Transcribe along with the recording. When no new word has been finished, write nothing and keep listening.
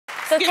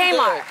So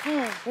Tamar,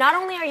 not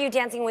only are you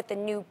dancing with the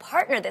new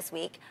partner this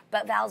week,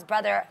 but Val's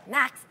brother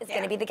Max is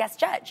going to be the guest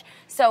judge.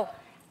 So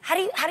how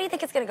do you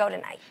think it's going to go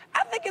tonight?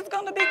 I think it's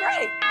going to be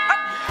great.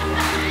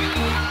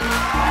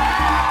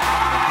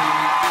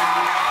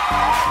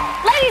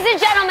 Ladies and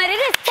gentlemen,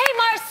 it is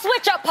Tamar's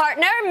switch-up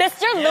partner,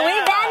 Mr.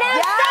 Louis Van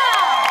Amstel.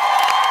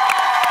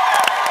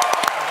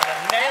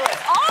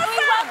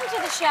 Welcome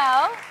to the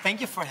show.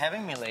 Thank you for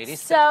having me, ladies.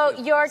 So,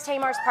 you're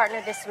Tamar's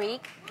partner this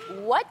week.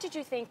 What did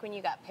you think when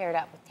you got paired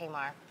up with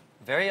Tamar?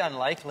 Very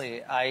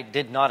unlikely. I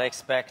did not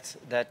expect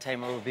that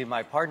Tamar would be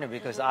my partner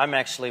because I'm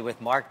actually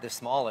with Mark, the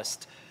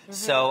smallest.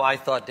 So I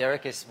thought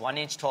Derek is 1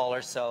 inch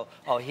taller, so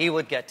he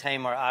would get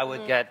Tamar, I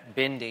would get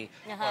Bindi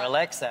or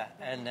Alexa.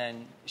 And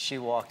then she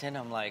walked in,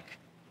 I'm like,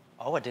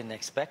 oh, I didn't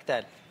expect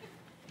that.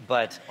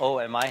 But, oh,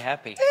 am I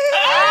happy.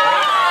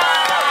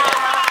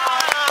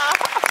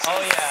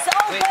 Oh, yeah. So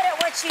good at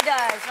what she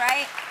does,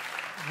 right?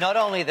 Not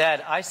only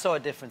that, I saw a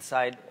different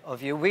side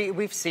of you.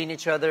 We've seen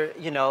each other,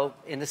 you know,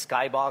 in the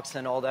skybox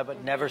and all that,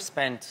 but never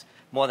spent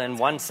more than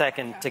 1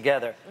 second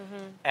together.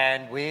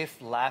 And we've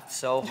laughed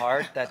so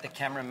hard that the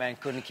cameraman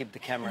couldn't keep the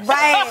camera still.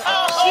 Right.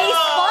 She's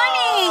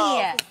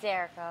funny.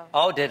 Hysterical.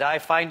 Oh, did I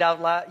find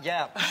out loud?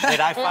 Yeah. Did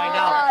I find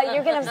out? Oh,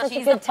 you're going to have such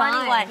She's a good the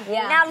funny time. one.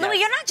 Yeah. Now, Louis,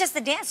 you're not just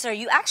a dancer.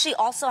 You actually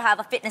also have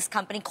a fitness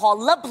company called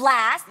Le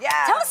Blast. Yeah.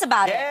 Tell us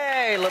about it.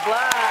 Yay, LeBlanc.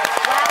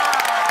 Wow.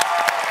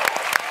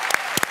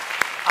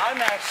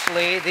 I'm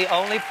actually the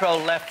only pro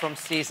left from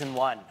season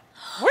 1.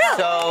 Really?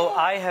 So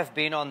I have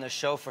been on the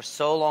show for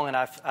so long, and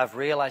I've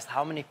realized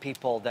how many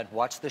people that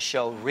watch the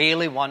show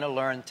really want to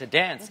learn to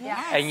dance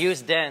and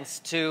use dance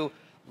to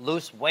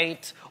lose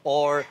weight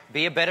or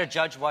be a better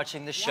judge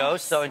watching the show.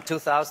 So in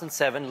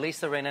 2007,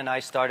 Lisa Rinna and I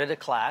started a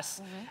class,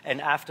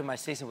 and after my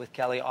season with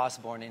Kelly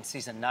Osbourne in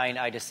season 9,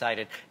 I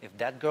decided if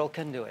that girl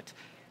can do it,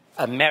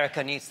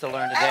 America needs to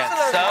learn to dance.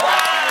 So.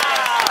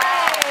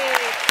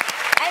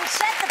 And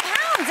shed the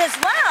pounds as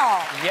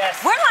well.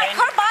 Yes. We're like,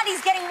 her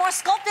body's getting more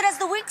sculpted as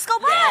the weeks go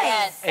by.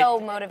 Yes. So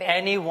motivating.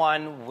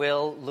 Anyone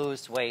will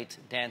lose weight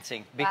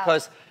dancing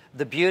because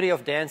the beauty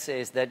of dance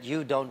is that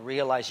you don't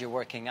realize you're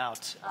working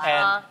out.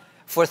 And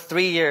for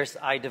 3 years,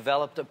 I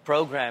developed a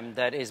program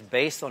that is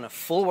based on a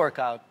full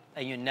workout,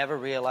 and you never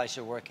realize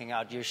you're working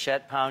out. You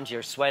shed pounds,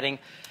 you're sweating.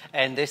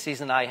 And this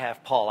season, I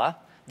have Paula,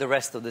 the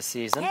rest of the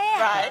season.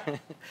 Yeah. Right.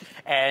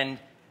 And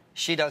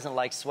she doesn't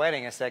like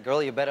sweating. I said,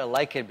 girl, you better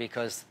like it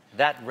because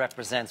that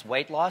represents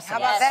weight loss. How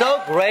And about it's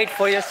that? so great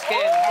for your skin.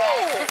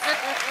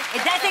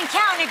 It doesn't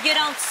count if you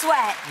don't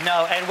sweat.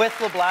 No, and with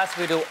Le Blast,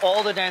 we do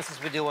all the dances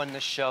we do on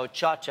the show,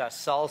 cha-cha,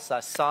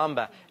 salsa,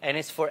 samba, and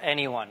it's for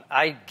anyone.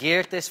 I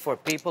geared this for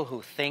people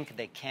who think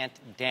they can't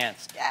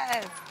dance.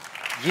 Yes.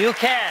 You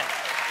can.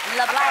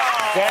 Le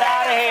Blast. Get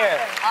out of here.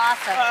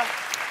 Awesome.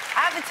 I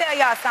have to tell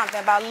y'all something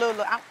about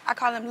Lulu. I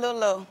call him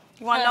Lulu.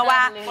 You want to know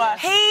why?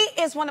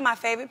 He is one of my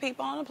favorite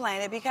people on the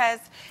planet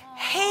because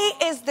he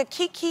is the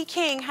Kiki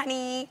king,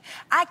 honey.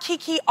 I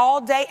kiki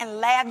all day and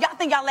laugh. Y'all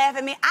think y'all laugh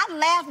at me? I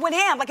laugh with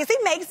him because he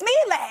makes me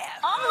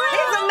laugh.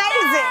 He's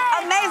amazing,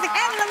 amazing,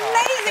 and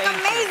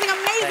an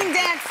amazing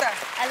dancer.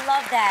 I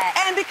love that.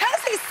 And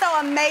because he's so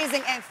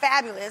amazing and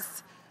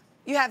fabulous,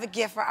 you have a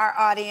gift for our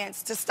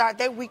audience to start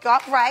their week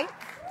off right.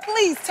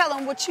 Please tell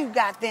them what you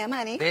got them,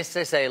 honey. This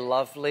is a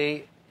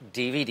lovely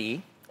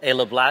DVD, a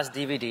Le Blast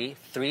DVD,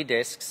 3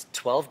 discs,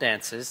 12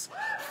 dances,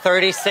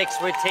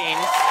 36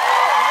 routines,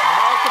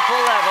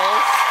 multiple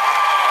levels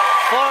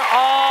for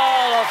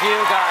all of you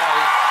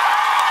guys.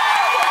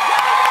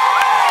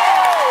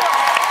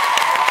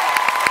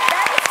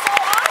 That is so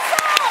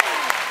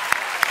awesome.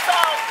 So,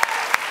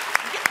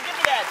 give me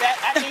that.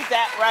 I need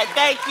that, right?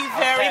 Thank you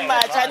very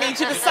much. I need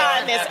you to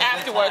sign this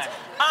afterwards.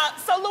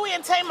 So, Louis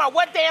and Tamar,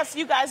 what dance are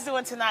you guys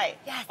doing tonight?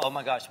 Yes. Oh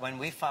my gosh, when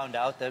we found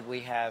out that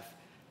we have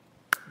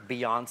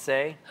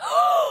Beyonce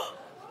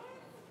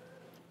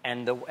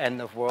and the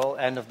end of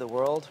the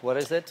world, what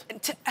is it?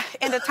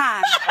 End of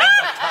time.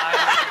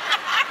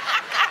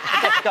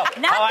 Let's go.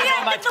 Not the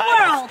end of the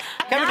world.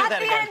 Can we do Not that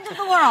the again? end of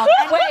the world.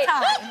 End of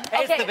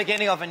time. It's the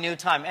beginning of a new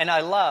time, and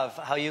I love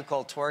how you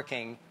call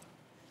twerking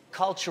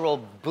cultural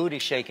booty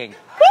shaking.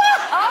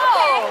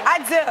 Oh, I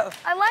do.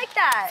 I like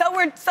that. So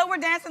we're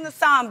dancing the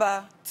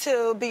samba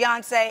to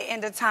Beyonce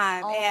End of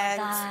Time. Oh,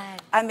 and my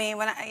God. I mean,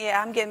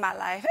 I'm getting my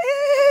life.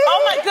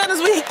 Oh, my goodness,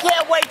 we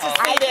can't wait to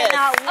see this.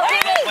 I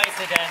can't wait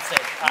to dance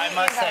it. I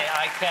must say,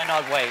 I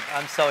cannot wait.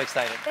 I'm so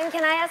excited. Then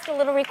can I ask a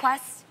little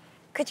request?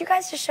 Could you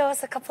guys just show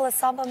us a couple of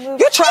samba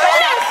moves? You try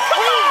it.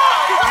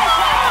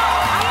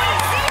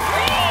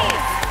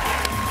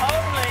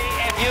 Only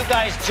if you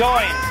guys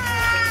join.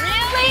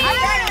 Really?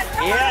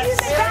 Yes.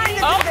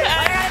 What do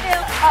I gotta do?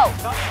 Oh.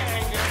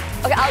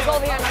 Okay, I'll go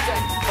over here and I'll do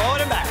it.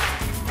 Forward and back.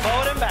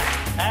 Forward and back.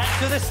 And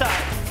to the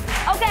side.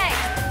 Okay.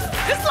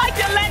 Just like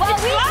the electric Well,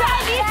 we slide.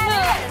 tried these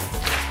moves.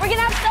 We're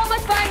gonna have so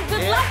much fun.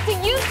 Good luck to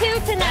you two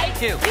tonight.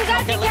 Thank you. You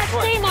got Okay, to catch let's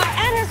work. Tamar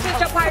and her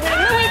switch-up partner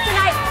Louis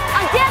tonight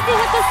on Dancing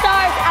with the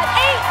Stars at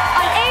 8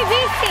 on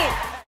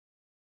ABC.